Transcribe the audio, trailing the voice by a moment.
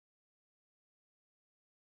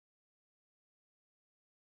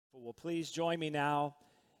Well, please join me now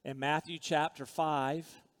in Matthew chapter 5.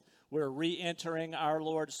 We're re-entering our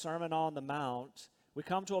Lord's Sermon on the Mount. We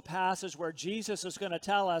come to a passage where Jesus is going to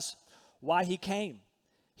tell us why he came.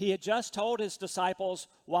 He had just told his disciples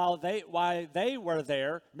why they were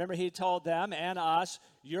there. Remember, he told them and us,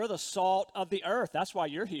 you're the salt of the earth. That's why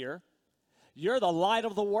you're here. You're the light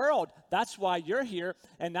of the world. That's why you're here.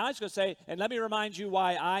 And now he's going to say, and let me remind you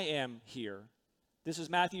why I am here. This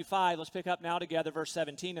is Matthew 5. Let's pick up now together verse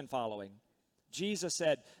 17 and following. Jesus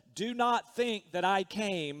said, "Do not think that I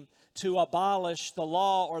came to abolish the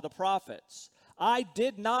law or the prophets. I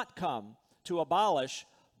did not come to abolish,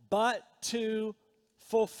 but to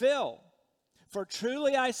fulfill. For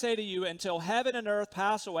truly I say to you, until heaven and earth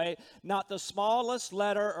pass away, not the smallest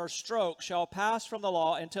letter or stroke shall pass from the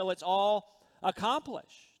law until it's all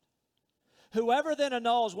accomplished. Whoever then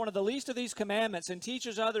annuls one of the least of these commandments and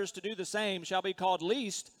teaches others to do the same shall be called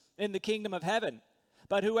least in the kingdom of heaven.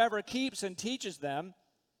 But whoever keeps and teaches them,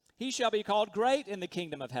 he shall be called great in the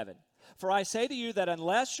kingdom of heaven. For I say to you that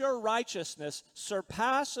unless your righteousness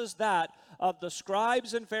surpasses that of the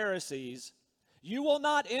scribes and Pharisees, you will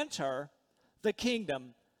not enter the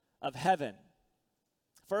kingdom of heaven."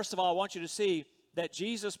 First of all, I want you to see that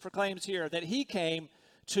Jesus proclaims here that he came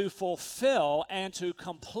to fulfill and to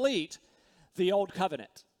complete the old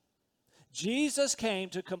covenant. Jesus came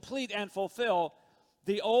to complete and fulfill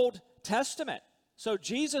the Old Testament. So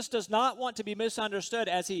Jesus does not want to be misunderstood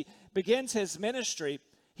as he begins his ministry.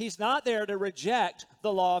 He's not there to reject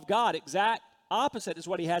the law of God. Exact opposite is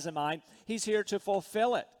what he has in mind. He's here to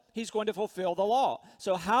fulfill it. He's going to fulfill the law.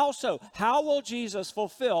 So? How will Jesus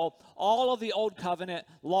fulfill all of the Old Covenant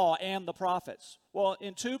law and the prophets? Well,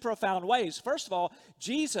 in two profound ways. First of all,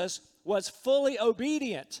 Jesus was fully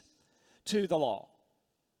obedient to the law.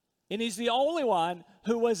 And he's the only one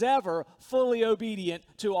who was ever fully obedient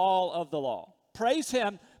to all of the law. Praise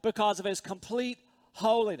him because of his complete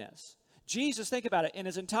holiness. Jesus, think about it, in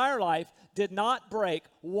his entire life did not break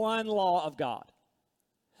one law of God.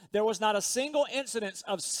 There was not a single incidence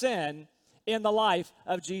of sin in the life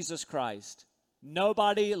of Jesus Christ.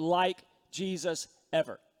 Nobody like Jesus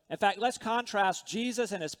ever. In fact, let's contrast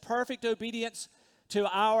Jesus and his perfect obedience to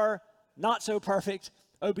our not so perfect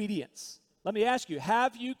obedience. Let me ask you,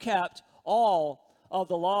 have you kept all of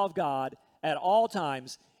the law of God at all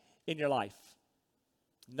times in your life?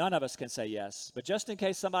 None of us can say yes, but just in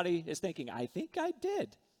case somebody is thinking, I think I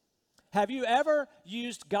did. Have you ever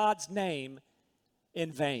used God's name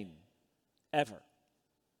in vain? Ever?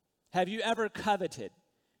 Have you ever coveted?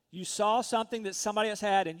 You saw something that somebody else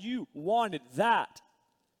had and you wanted that.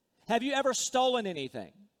 Have you ever stolen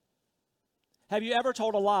anything? Have you ever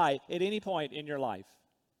told a lie at any point in your life?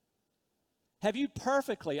 Have you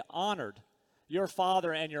perfectly honored your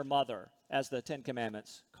father and your mother as the Ten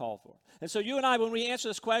Commandments call for? And so you and I, when we answer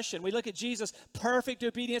this question, we look at Jesus' perfect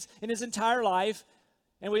obedience in his entire life,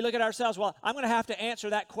 and we look at ourselves, well, I'm going to have to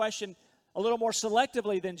answer that question a little more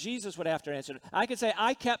selectively than Jesus would have to answer it. I could say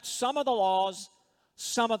I kept some of the laws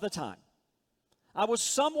some of the time. I was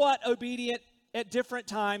somewhat obedient at different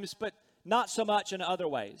times, but not so much in other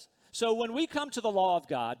ways. So when we come to the law of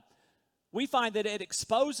God, we find that it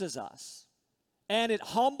exposes us and it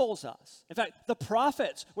humbles us. In fact, the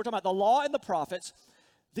prophets, we're talking about the law and the prophets,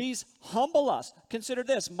 these humble us. Consider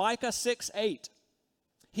this, Micah 6:8.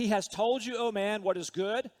 He has told you, O man, what is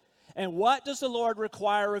good, and what does the Lord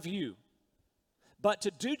require of you? But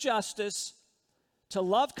to do justice, to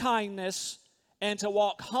love kindness, and to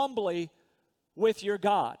walk humbly with your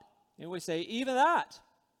God. And we say, even that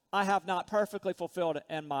I have not perfectly fulfilled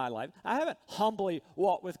in my life. I haven't humbly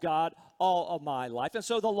walked with God all of my life. And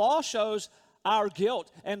so the law shows our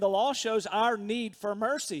guilt, and the law shows our need for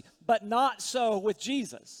mercy, but not so with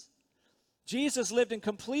Jesus. Jesus lived in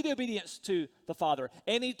complete obedience to the Father,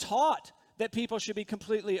 and he taught that people should be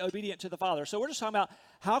completely obedient to the Father. So we're just talking about,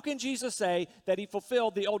 how can Jesus say that he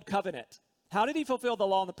fulfilled the old covenant? How did he fulfill the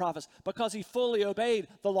law and the prophets? Because he fully obeyed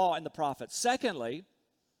the law and the prophets. Secondly,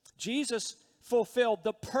 Jesus fulfilled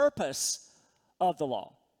the purpose of the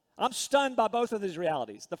law. I'm stunned by both of these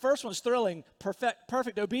realities. The first one's thrilling,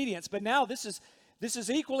 perfect obedience, but now this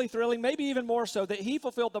is equally thrilling, maybe even more so, that he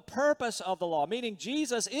fulfilled the purpose of the law, meaning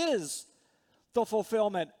Jesus is the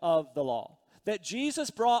fulfillment of the law. That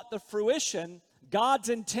Jesus brought the fruition, God's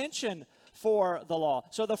intention for the law.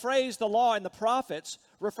 So the phrase, the law and the prophets,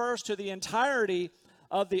 refers to the entirety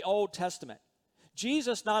of the Old Testament.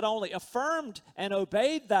 Jesus not only affirmed and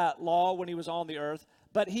obeyed that law when he was on the earth,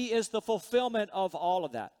 but he is the fulfillment of all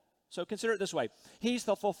of that. So consider it this way. He's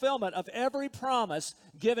the fulfillment of every promise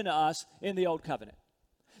given to us in the Old Covenant.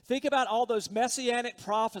 Think about all those messianic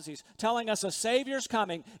prophecies telling us a Savior's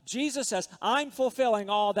coming. Jesus says, I'm fulfilling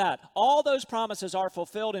all that. All those promises are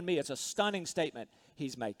fulfilled in me. It's a stunning statement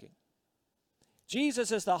he's making.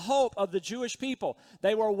 Jesus is the hope of the Jewish people.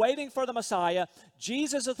 They were waiting for the Messiah.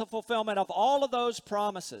 Jesus is the fulfillment of all of those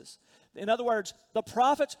promises. In other words, the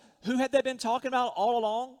prophets, who had they been talking about all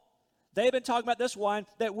along? They've been talking about this one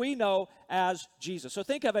that we know as Jesus. So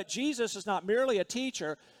think of it, Jesus is not merely a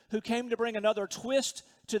teacher who came to bring another twist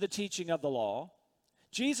to the teaching of the law.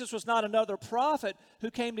 Jesus was not another prophet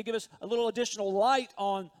who came to give us a little additional light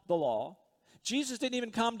on the law. Jesus didn't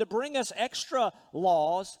even come to bring us extra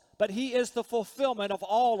laws, but he is the fulfillment of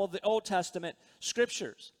all of the Old Testament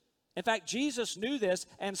scriptures. In fact, Jesus knew this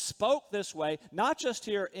and spoke this way, not just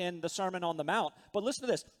here in the Sermon on the Mount, but listen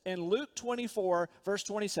to this. In Luke 24, verse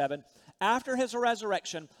 27, after his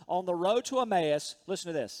resurrection on the road to Emmaus,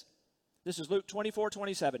 listen to this. This is Luke 24,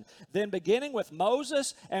 27. Then beginning with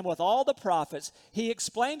Moses and with all the prophets, he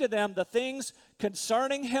explained to them the things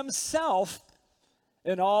concerning himself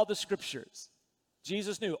in all the scriptures.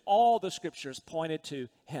 Jesus knew all the scriptures pointed to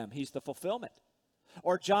him. He's the fulfillment.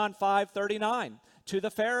 Or John 5:39, to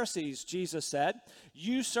the Pharisees, Jesus said,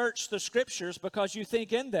 you search the scriptures because you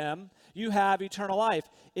think in them you have eternal life.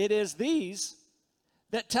 It is these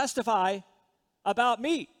that testify about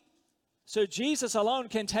me. So Jesus alone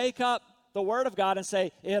can take up the word of God and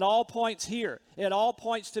say, it all points here. It all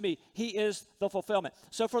points to me. He is the fulfillment.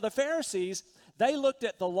 So for the Pharisees, they looked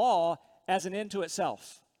at the law as an end to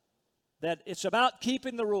itself. That it's about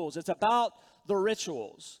keeping the rules. It's about the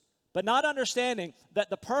rituals. But not understanding that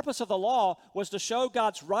the purpose of the law was to show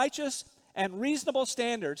God's righteous and reasonable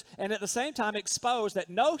standards, and at the same time expose that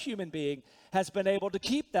no human being has been able to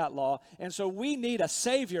keep that law. And so we need a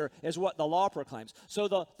Savior, is what the law proclaims. So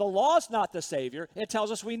the law is not the Savior. It tells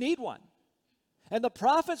us we need one. And the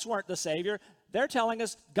prophets weren't the Savior. They're telling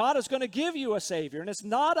us God is going to give you a Savior, and it's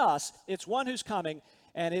not us. It's one who's coming,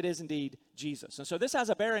 and it is indeed Jesus. And so this has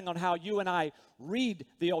a bearing on how you and I read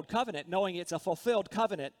the Old Covenant, knowing it's a fulfilled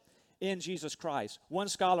covenant in Jesus Christ. One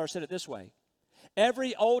scholar said it this way: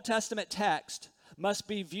 every Old Testament text must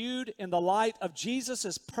be viewed in the light of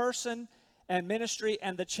Jesus' person and ministry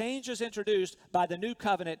and the changes introduced by the new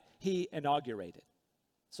covenant he inaugurated.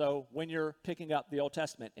 So when you're picking up the Old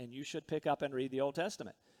Testament, and you should pick up and read the Old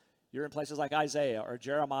Testament, you're in places like Isaiah or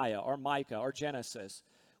Jeremiah or Micah or Genesis.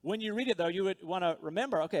 When you read it, though, you would want to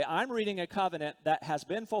remember, okay, I'm reading a covenant that has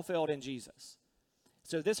been fulfilled in Jesus.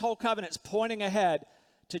 So this whole covenant's pointing ahead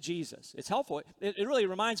to Jesus. It's helpful. It really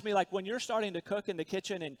reminds me, like when you're starting to cook in the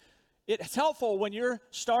kitchen, and it's helpful when you're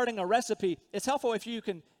starting a recipe. It's helpful if you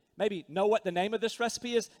can maybe know what the name of this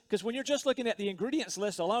recipe is, because when you're just looking at the ingredients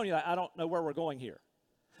list alone, you're like, I don't know where we're going here.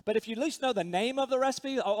 But if you at least know the name of the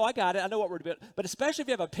recipe, oh, I got it. I know what we're doing. But especially if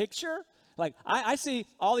you have a picture, like I see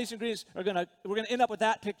all these ingredients we're gonna end up with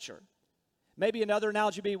that picture. Maybe another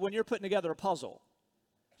analogy would be when you're putting together a puzzle.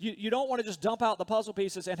 You don't want to just dump out the puzzle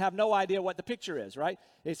pieces and have no idea what the picture is, right?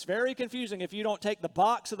 It's very confusing if you don't take the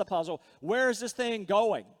box of the puzzle. Where is this thing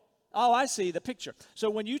going? Oh, I see the picture. So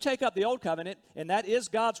when you take up the Old Covenant, and that is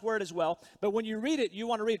God's word as well, but when you read it, you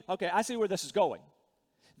want to read, okay, I see where this is going.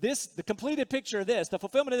 The completed picture of this, the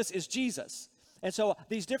fulfillment of this is Jesus. And so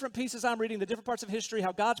these different pieces I'm reading, the different parts of history,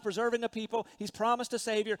 how God's preserving the people, he's promised a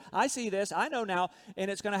Savior. I see this, I know now, and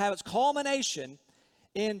it's going to have its culmination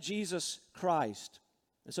in Jesus Christ.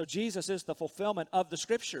 And so Jesus is the fulfillment of the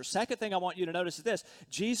Scripture. Second thing I want you to notice is this: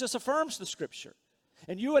 Jesus affirms the Scripture.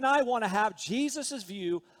 And you and I want to have Jesus'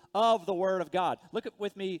 view of the Word of God. Look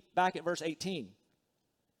with me back at verse 18.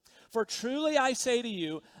 For truly I say to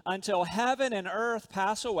you, until heaven and earth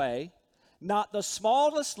pass away, not the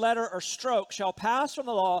smallest letter or stroke shall pass from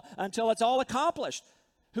the law until it's all accomplished.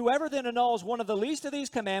 Whoever then annuls one of the least of these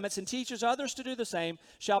commandments and teaches others to do the same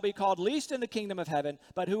shall be called least in the kingdom of heaven,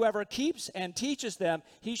 but whoever keeps and teaches them,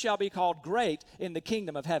 he shall be called great in the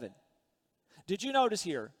kingdom of heaven. Did you notice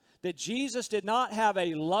here that Jesus did not have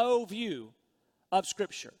a low view of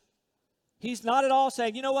Scripture? He's not at all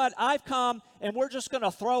saying, you know what, I've come and we're just going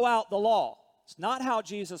to throw out the law. It's not how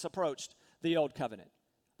Jesus approached the Old Covenant.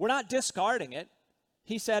 We're not discarding it.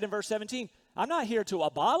 He said in verse 17, I'm not here to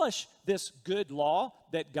abolish this good law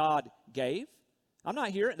that God gave. I'm not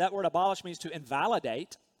here. That word abolish means to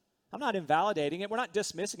invalidate. I'm not invalidating it. We're not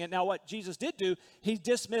dismissing it. Now, what Jesus did do, he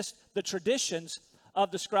dismissed the traditions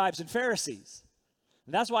of the scribes and Pharisees.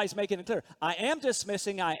 And that's why he's making it clear. I am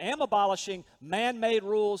dismissing, I am abolishing man-made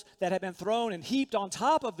rules that have been thrown and heaped on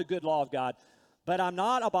top of the good law of God, but I'm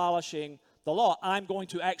not abolishing the law. I'm going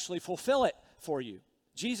to actually fulfill it for you.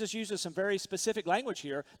 Jesus uses some very specific language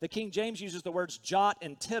here. The King James uses the words jot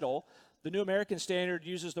and tittle. The New American Standard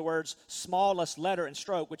uses the words smallest letter and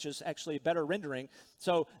stroke, which is actually a better rendering.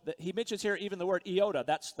 So he mentions here even the word iota.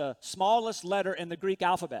 That's the smallest letter in the Greek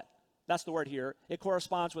alphabet. That's the word here. It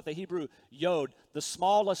corresponds with the Hebrew yod, the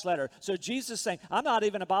smallest letter. So Jesus is saying, I'm not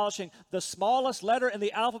even abolishing the smallest letter in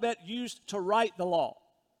the alphabet used to write the law.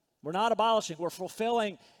 We're not abolishing, we're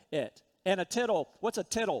fulfilling it. And a tittle, what's a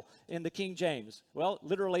tittle in the King James? Well,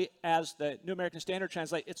 literally, as the New American Standard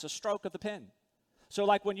translates, it's a stroke of the pen. So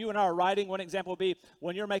like when you and I are writing, one example would be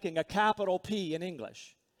when you're making a capital P in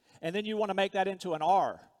English, and then you want to make that into an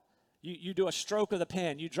R. You do a stroke of the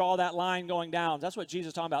pen. You draw that line going down. That's what Jesus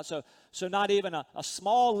is talking about. So not even a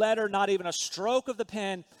small letter, not even a stroke of the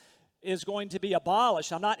pen is going to be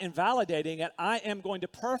abolished. I'm not invalidating it. I am going to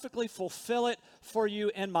perfectly fulfill it for you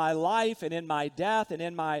in my life and in my death and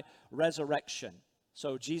in my resurrection.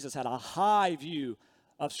 So Jesus had a high view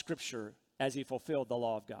of Scripture as he fulfilled the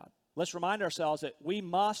law of God. Let's remind ourselves that we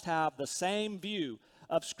must have the same view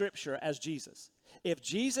of Scripture as Jesus. If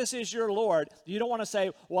Jesus is your Lord, you don't want to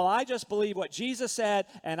say, well, I just believe what Jesus said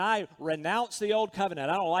and I renounce the old covenant.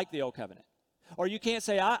 I don't like the old covenant. Or you can't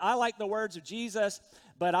say, I like the words of Jesus,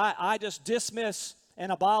 but I just dismiss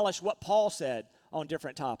and abolish what Paul said on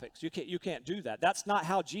different topics. You can't do that. That's not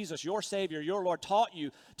how Jesus, your Savior, your Lord, taught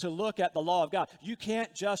you to look at the law of God. You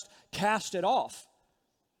can't just cast it off.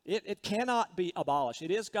 It cannot be abolished. It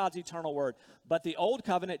is God's eternal word. But the old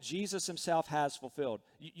covenant, Jesus himself has fulfilled.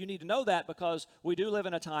 You need to know that because we do live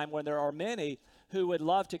in a time when there are many who would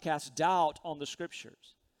love to cast doubt on the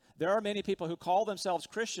Scriptures. There are many people who call themselves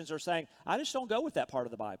Christians are saying, I just don't go with that part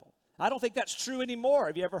of the Bible. I don't think that's true anymore.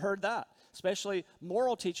 Have you ever heard that? Especially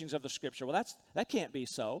moral teachings of the Scripture. Well, that can't be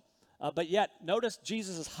so. But yet, notice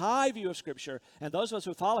Jesus' high view of Scripture, and those of us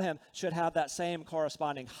who follow him should have that same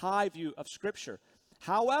corresponding high view of Scripture.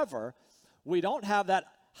 However, we don't have that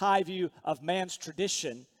high view of man's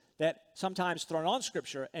tradition that sometimes thrown on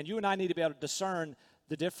Scripture, and you and I need to be able to discern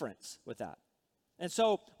the difference with that. And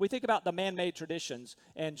so we think about the man-made traditions,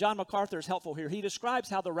 and John MacArthur is helpful here. He describes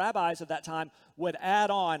how the rabbis of that time would add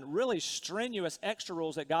on really strenuous extra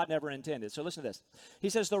rules that God never intended. So listen to this. He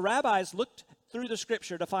says, the rabbis looked through the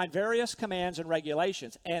Scripture to find various commands and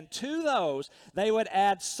regulations, and to those they would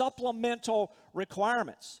add supplemental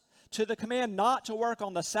requirements. To the command not to work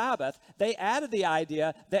on the Sabbath, they added the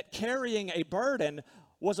idea that carrying a burden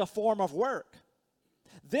was a form of work.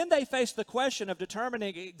 Then they faced the question of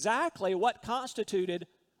determining exactly what constituted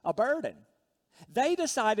a burden. They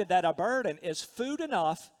decided that a burden is food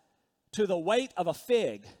enough to the weight of a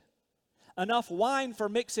fig, enough wine for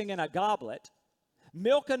mixing in a goblet,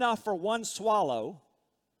 milk enough for one swallow,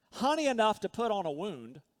 honey enough to put on a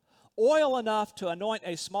wound, oil enough to anoint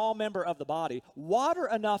a small member of the body, water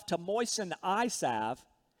enough to moisten eye salve,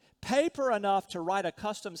 paper enough to write a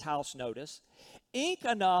customs house notice, ink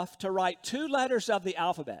enough to write 2 letters of the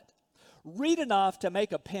alphabet, reed enough to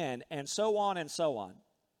make a pen, and so on and so on.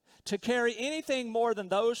 To carry anything more than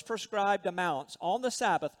those prescribed amounts on the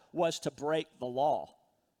Sabbath was to break the law.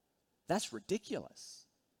 That's ridiculous.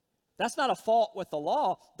 That's not a fault with the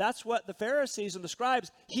law. That's what the Pharisees and the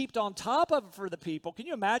scribes heaped on top of it for the people. Can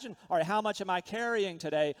you imagine, all right, how much am I carrying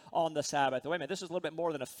today on the Sabbath? Wait a minute, this is a little bit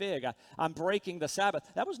more than a fig. I'm breaking the Sabbath.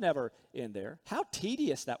 That was never in there. How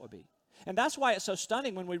tedious that would be. And that's why it's so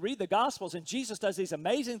stunning when we read the Gospels and Jesus does these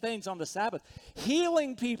amazing things on the Sabbath,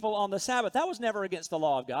 healing people on the Sabbath. That was never against the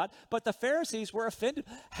law of God. But the Pharisees were offended.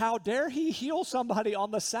 How dare he heal somebody on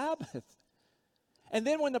the Sabbath? And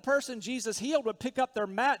then when the person Jesus healed would pick up their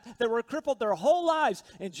mat, they were crippled their whole lives,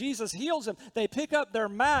 and Jesus heals them. They pick up their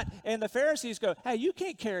mat, and the Pharisees go, hey, you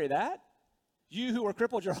can't carry that. You who were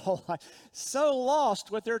crippled your whole life. So lost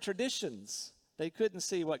with their traditions, they couldn't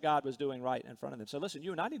see what God was doing right in front of them. So listen,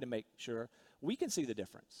 you and I need to make sure we can see the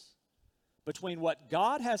difference between what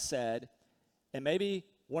God has said and maybe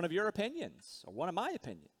one of your opinions or one of my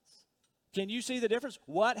opinions. Can you see the difference?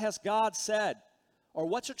 What has God said? Or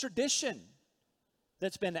what's a tradition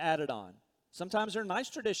that's been added on? Sometimes they're nice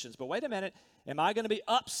traditions, but wait a minute, am I going to be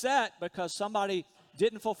upset because somebody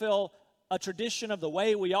didn't fulfill a tradition of the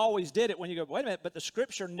way we always did it? When you go, wait a minute, but the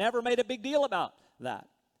Scripture never made a big deal about that.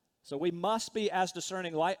 So we must be as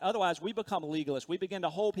discerning, otherwise we become legalists. We begin to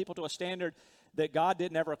hold people to a standard that God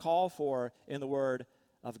didn't ever call for in the Word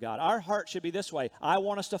of God. Our heart should be this way. I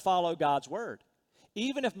want us to follow God's Word.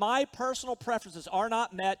 Even if my personal preferences are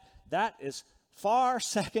not met, that is far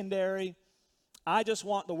secondary. I just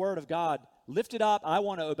want the Word of God lifted up. I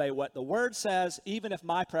want to obey what the Word says, even if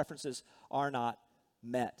my preferences are not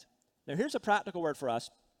met. Now, here's a practical word for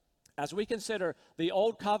us. as we consider the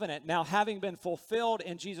old covenant now having been fulfilled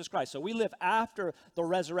in Jesus Christ. So we live after the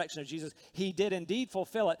resurrection of Jesus. He did indeed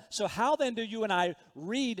fulfill it. So how then do you and I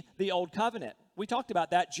read the old covenant? We talked about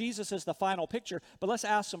that. Jesus is the final picture, but let's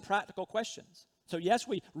ask some practical questions. So yes,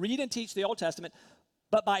 we read and teach the Old Testament,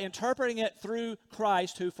 but by interpreting it through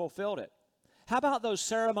Christ who fulfilled it. How about those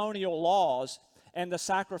ceremonial laws and the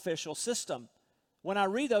sacrificial system? When I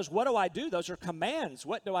read those, what do I do? Those are commands.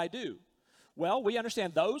 What do I do? Well, we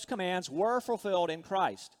understand those commands were fulfilled in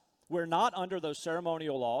Christ. We're not under those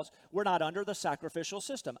ceremonial laws. We're not under the sacrificial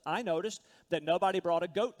system. I noticed that nobody brought a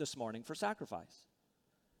goat this morning for sacrifice.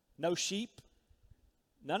 No sheep.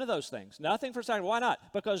 None of those things. Nothing for sacrifice. Why not?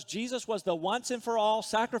 Because Jesus was the once and for all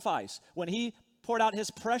sacrifice. When he poured out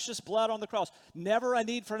his precious blood on the cross, never a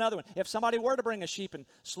need for another one. If somebody were to bring a sheep and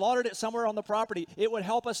slaughtered it somewhere on the property, it would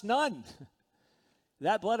help us none.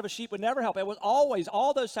 That blood of a sheep would never help. It was always,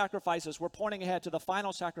 all those sacrifices were pointing ahead to the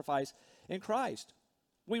final sacrifice in Christ.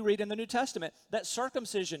 We read in the New Testament that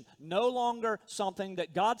circumcision, no longer something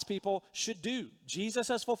that God's people should do. Jesus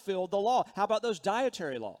has fulfilled the law. How about those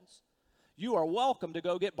dietary laws? You are welcome to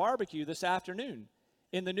go get barbecue this afternoon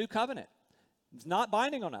in the new covenant. It's not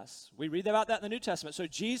binding on us. We read about that in the New Testament. So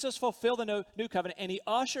Jesus fulfilled the new covenant, and he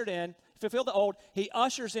ushered in, fulfilled the old, he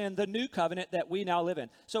ushers in the new covenant that we now live in.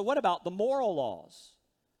 So what about the moral laws?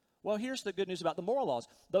 Well, here's the good news about the moral laws.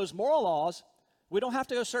 Those moral laws, we don't have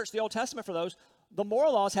to go search the Old Testament for those. The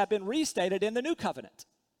moral laws have been restated in the new covenant.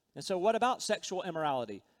 And so what about sexual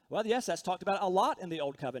immorality? Well, yes, that's talked about a lot in the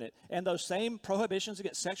Old Covenant. And those same prohibitions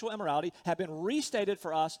against sexual immorality have been restated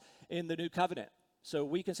for us in the new covenant. So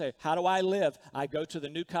we can say, how do I live? I go to the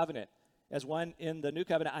new covenant. As one in the new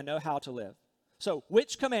covenant, I know how to live. So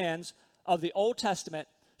which commands of the Old Testament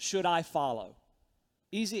should I follow?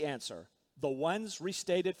 Easy answer. The ones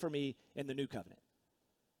restated for me in the new covenant.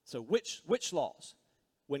 So which laws?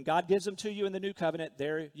 When God gives them to you in the new covenant,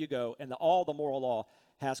 there you go. And all the moral law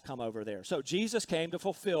has come over there. So Jesus came to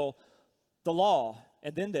fulfill the law.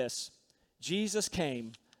 And then this, Jesus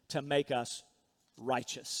came to make us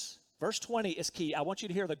righteous. Verse 20 is key. I want you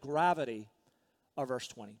to hear the gravity of verse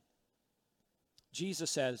 20. Jesus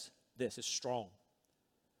says this is strong.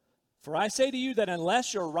 For I say to you that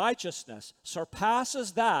unless your righteousness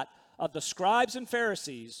surpasses that of the scribes and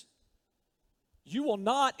Pharisees, you will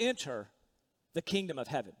not enter the kingdom of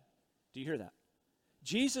heaven. Do you hear that?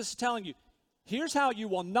 Jesus is telling you, here's how you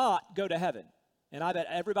will not go to heaven. And I bet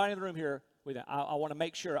everybody in the room here, I want to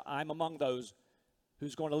make sure I'm among those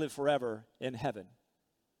who's going to live forever in heaven.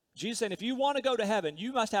 Jesus said, if you want to go to heaven,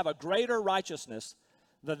 you must have a greater righteousness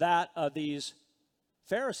than that of these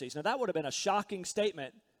Pharisees. Now, that would have been a shocking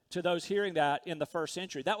statement to those hearing that in the first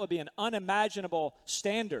century. That would be an unimaginable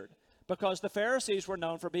standard because the Pharisees were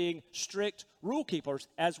known for being strict rule keepers,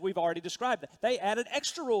 as we've already described. They added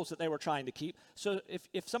extra rules that they were trying to keep. So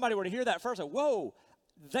if somebody were to hear that first, whoa,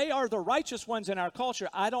 they are the righteous ones in our culture.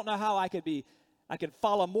 I don't know how I could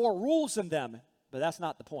follow more rules than them, but that's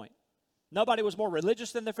not the point. Nobody was more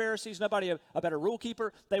religious than the Pharisees. Nobody a better rule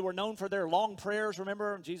keeper. They were known for their long prayers.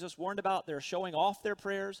 Remember, Jesus warned about their showing off their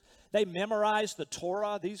prayers. They memorized the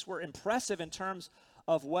Torah. These were impressive in terms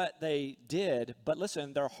of what they did. But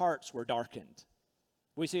listen, their hearts were darkened.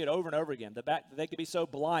 We see it over and over again. They could be so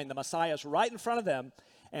blind. The Messiah's right in front of them,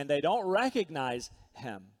 and they don't recognize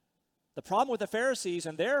him. The problem with the Pharisees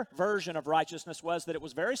and their version of righteousness was that it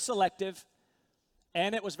was very selective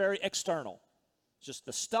and it was very external. Just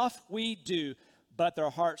the stuff we do, but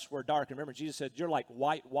their hearts were dark. And remember, Jesus said, you're like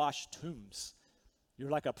whitewashed tombs.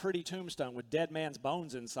 You're like a pretty tombstone with dead man's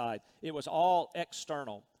bones inside. It was all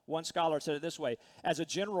external. One scholar said it this way, as a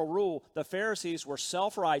general rule, the Pharisees were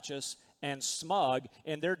self-righteous and smug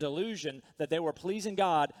in their delusion that they were pleasing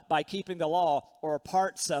God by keeping the law or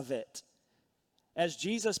parts of it. As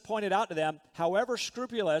Jesus pointed out to them, however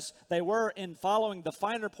scrupulous they were in following the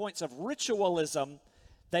finer points of ritualism,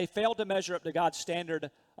 they failed to measure up to God's standard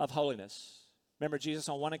of holiness. Remember, Jesus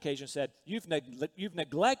on one occasion said, you've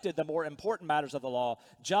neglected the more important matters of the law,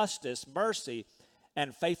 justice, mercy,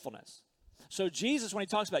 and faithfulness. So Jesus, when he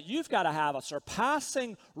talks about you've got to have a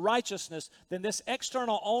surpassing righteousness than this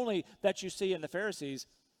external only that you see in the Pharisees,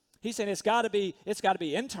 he's saying it's got to be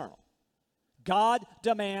internal. God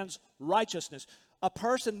demands righteousness. A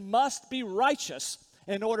person must be righteous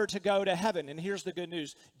in order to go to heaven. And here's the good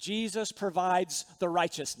news. Jesus provides the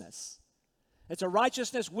righteousness. It's a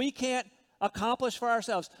righteousness we can't accomplish for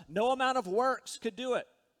ourselves. No amount of works could do it.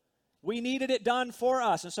 We needed it done for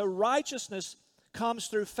us. And so righteousness comes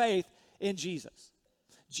through faith in Jesus.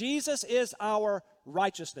 Jesus is our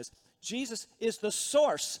righteousness. Jesus is the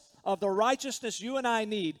source of the righteousness you and I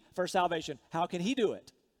need for salvation. How can he do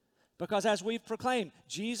it? Because as we've proclaimed,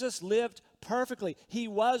 Jesus lived perfectly. He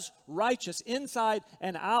was righteous inside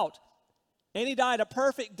and out. And he died a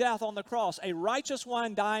perfect death on the cross, a righteous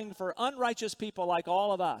one dying for unrighteous people like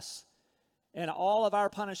all of us. And all of our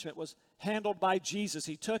punishment was handled by Jesus.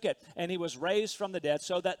 He took it and he was raised from the dead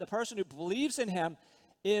so that the person who believes in him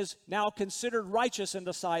is now considered righteous in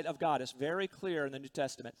the sight of God. It's very clear in the New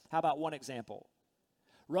Testament. How about one example?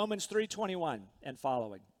 Romans 3:21 and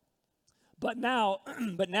following. But now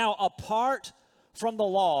apart from the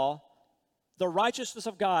law, the righteousness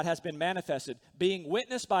of God has been manifested, being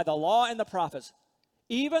witnessed by the law and the prophets,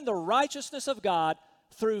 even the righteousness of God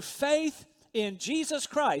through faith in Jesus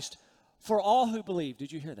Christ for all who believe.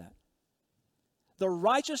 Did you hear that? The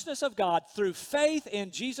righteousness of God through faith in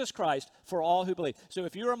Jesus Christ for all who believe. So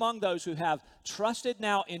if you're among those who have trusted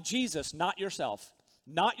now in Jesus, not yourself,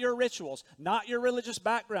 not your rituals, not your religious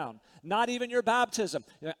background, not even your baptism.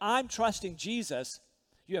 I'm trusting Jesus.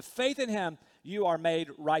 You have faith in him, you are made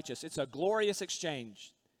righteous. It's a glorious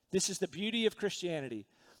exchange. This is the beauty of Christianity,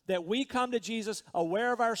 that we come to Jesus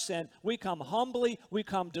aware of our sin. We come humbly. We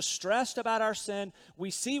come distressed about our sin. We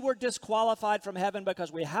see we're disqualified from heaven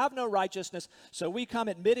because we have no righteousness. So we come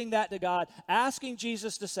admitting that to God, asking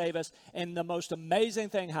Jesus to save us, and the most amazing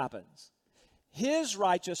thing happens. His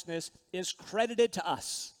righteousness is credited to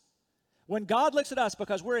us. When God looks at us,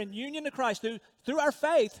 because we're in union to Christ through our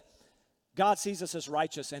faith, God sees us as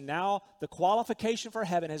righteous. And now the qualification for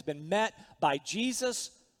heaven has been met by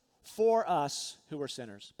Jesus for us who are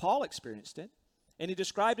sinners. Paul experienced it, and he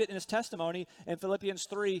described it in his testimony in Philippians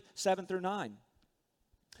 3:7-9.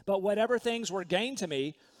 But whatever things were gained to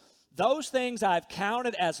me, those things I've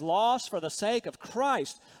counted as loss for the sake of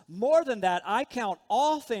Christ. More than that, I count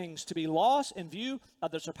all things to be lost in view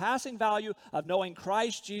of the surpassing value of knowing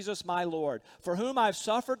Christ Jesus my Lord, for whom I've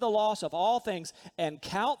suffered the loss of all things, and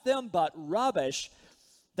count them but rubbish,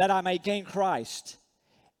 that I may gain Christ,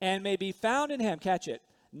 and may be found in him, catch it,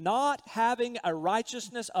 not having a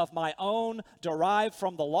righteousness of my own derived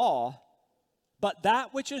from the law, but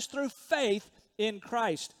that which is through faith in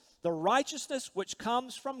Christ, the righteousness which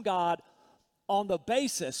comes from God on the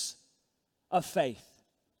basis of faith.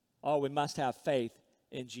 Oh, we must have faith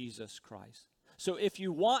in Jesus Christ. So if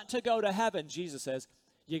you want to go to heaven, Jesus says,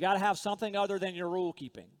 you got to have something other than your rule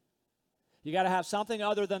keeping. You got to have something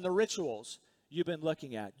other than the rituals you've been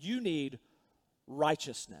looking at. You need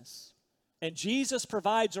righteousness. And Jesus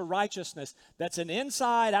provides a righteousness that's an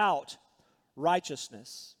inside-out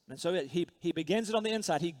righteousness. And so he begins it on the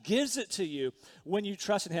inside. He gives it to you when you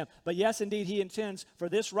trust in him. But yes, indeed, he intends for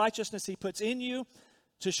this righteousness he puts in you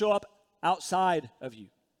to show up outside of you.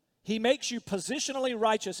 He makes you positionally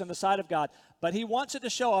righteous in the sight of God, but he wants it to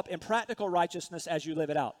show up in practical righteousness as you live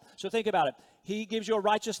it out. So think about it. He gives you a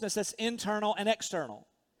righteousness that's internal and external.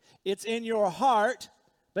 It's in your heart,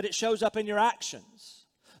 but it shows up in your actions.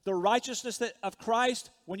 The righteousness of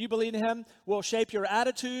Christ, when you believe in him, will shape your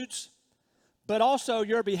attitudes, but also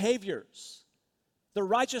your behaviors. The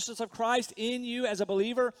righteousness of Christ in you as a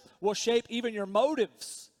believer will shape even your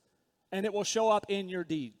motives, and it will show up in your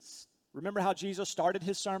deeds. Remember how Jesus started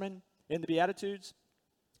his sermon in the Beatitudes?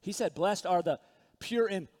 He said, blessed are the pure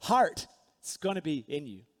in heart. It's going to be in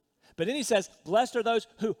you. But then he says, blessed are those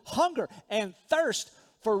who hunger and thirst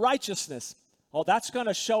for righteousness. Oh, that's going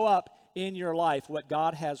to show up in your life, what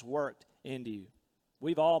God has worked into you.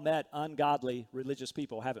 We've all met ungodly religious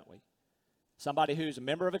people, haven't we? Somebody who's a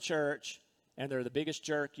member of a church, and they're the biggest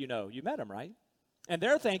jerk you know. You met them, right? And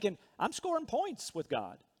they're thinking, I'm scoring points with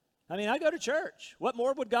God. I mean, I go to church. What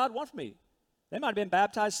more would God want from me? They might have been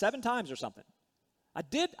baptized 7 times or something. I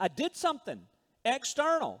did something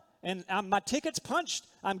external, and my ticket's punched.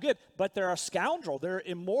 I'm good. But they're a scoundrel. They're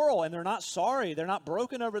immoral, and they're not sorry. They're not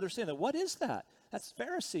broken over their sin. What is that? That's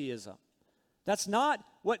Phariseeism. That's not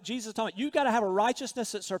what Jesus is talking about. You've got to have a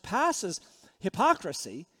righteousness that surpasses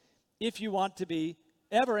hypocrisy if you want to be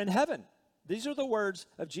ever in heaven. These are the words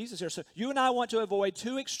of Jesus here. So you and I want to avoid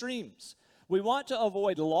 2 extremes. We want to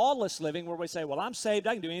avoid lawless living where we say, well, I'm saved.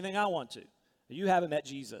 I can do anything I want to. You haven't met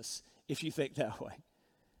Jesus if you think that way.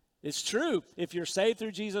 It's true. If you're saved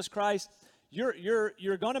through Jesus Christ, you're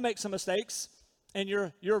going to make some mistakes, and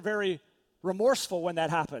you're very remorseful when that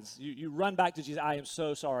happens. You run back to Jesus. I am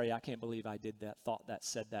so sorry. I can't believe I did that, thought that,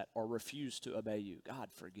 said that, or refused to obey you. God,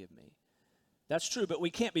 forgive me. That's true, but we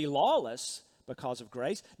can't be lawless because of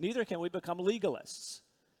grace. Neither can we become legalists,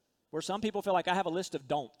 where some people feel like I have a list of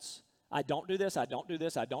don'ts. I don't do this, I don't do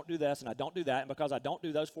this, I don't do this, and I don't do that, and because I don't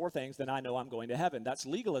do those 4 things, then I know I'm going to heaven. That's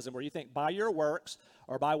legalism, where you think by your works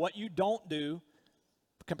or by what you don't do,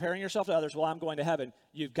 comparing yourself to others, well, I'm going to heaven.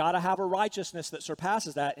 You've got to have a righteousness that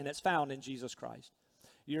surpasses that, and it's found in Jesus Christ.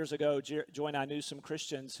 Years ago, Joy and I knew some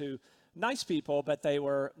Christians who, nice people, but they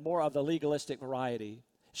were more of the legalistic variety.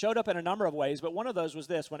 Showed up in a number of ways, but one of those was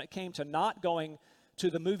this: when it came to not going to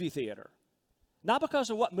the movie theater. Not because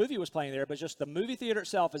of what movie was playing there, but just the movie theater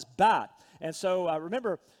itself is bad. And so I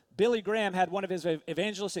remember Billy Graham had one of his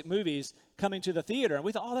evangelistic movies coming to the theater, and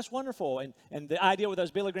we thought, oh, that's wonderful. And the idea with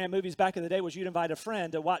those Billy Graham movies back in the day was you'd invite a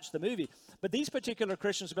friend to watch the movie. But these particular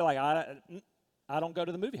Christians would be like, I don't go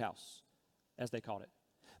to the movie house, as they called it.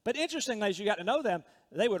 But interestingly, as you got to know them,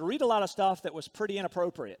 they would read a lot of stuff that was pretty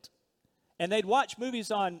inappropriate. And they'd watch movies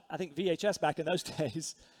on, I think, VHS back in those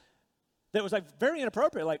days that was like very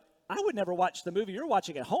inappropriate. Like, I would never watch the movie you're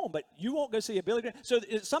watching at home, but you won't go see a Billy Graham. So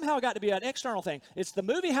it somehow got to be an external thing. It's the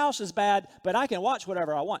movie house is bad, but I can watch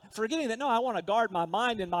whatever I want. Forgetting that, no, I want to guard my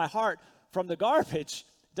mind and my heart from the garbage.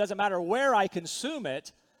 Doesn't matter where I consume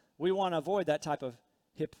it. We want to avoid that type of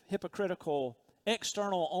hypocritical,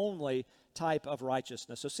 external only type of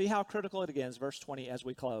righteousness. So see how critical it again is, verse 20 as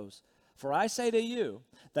we close. For I say to you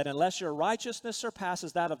that unless your righteousness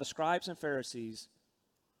surpasses that of the scribes and Pharisees,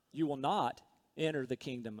 you will not enter the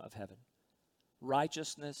kingdom of heaven.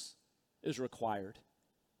 Righteousness is required,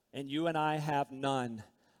 and you and I have none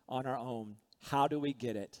on our own. How do we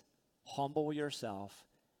get it? Humble yourself.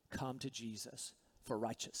 Come to Jesus for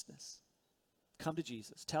righteousness. Come to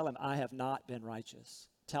Jesus. Tell him, I have not been righteous.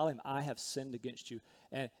 Tell him, I have sinned against you,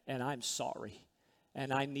 and I'm sorry,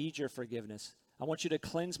 and I need your forgiveness. I want you to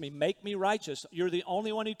cleanse me. Make me righteous. You're the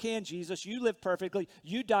only one who can, Jesus. You lived perfectly.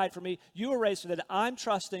 You died for me. You were raised from the dead. I'm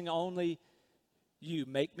trusting only you.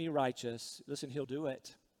 Make me righteous. Listen, he'll do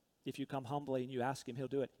it. If you come humbly and you ask him, he'll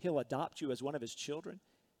do it. He'll adopt you as one of his children.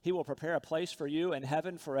 He will prepare a place for you in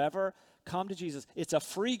heaven forever. Come to Jesus. It's a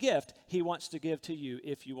free gift he wants to give to you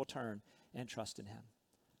if you will turn and trust in him.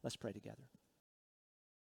 Let's pray together.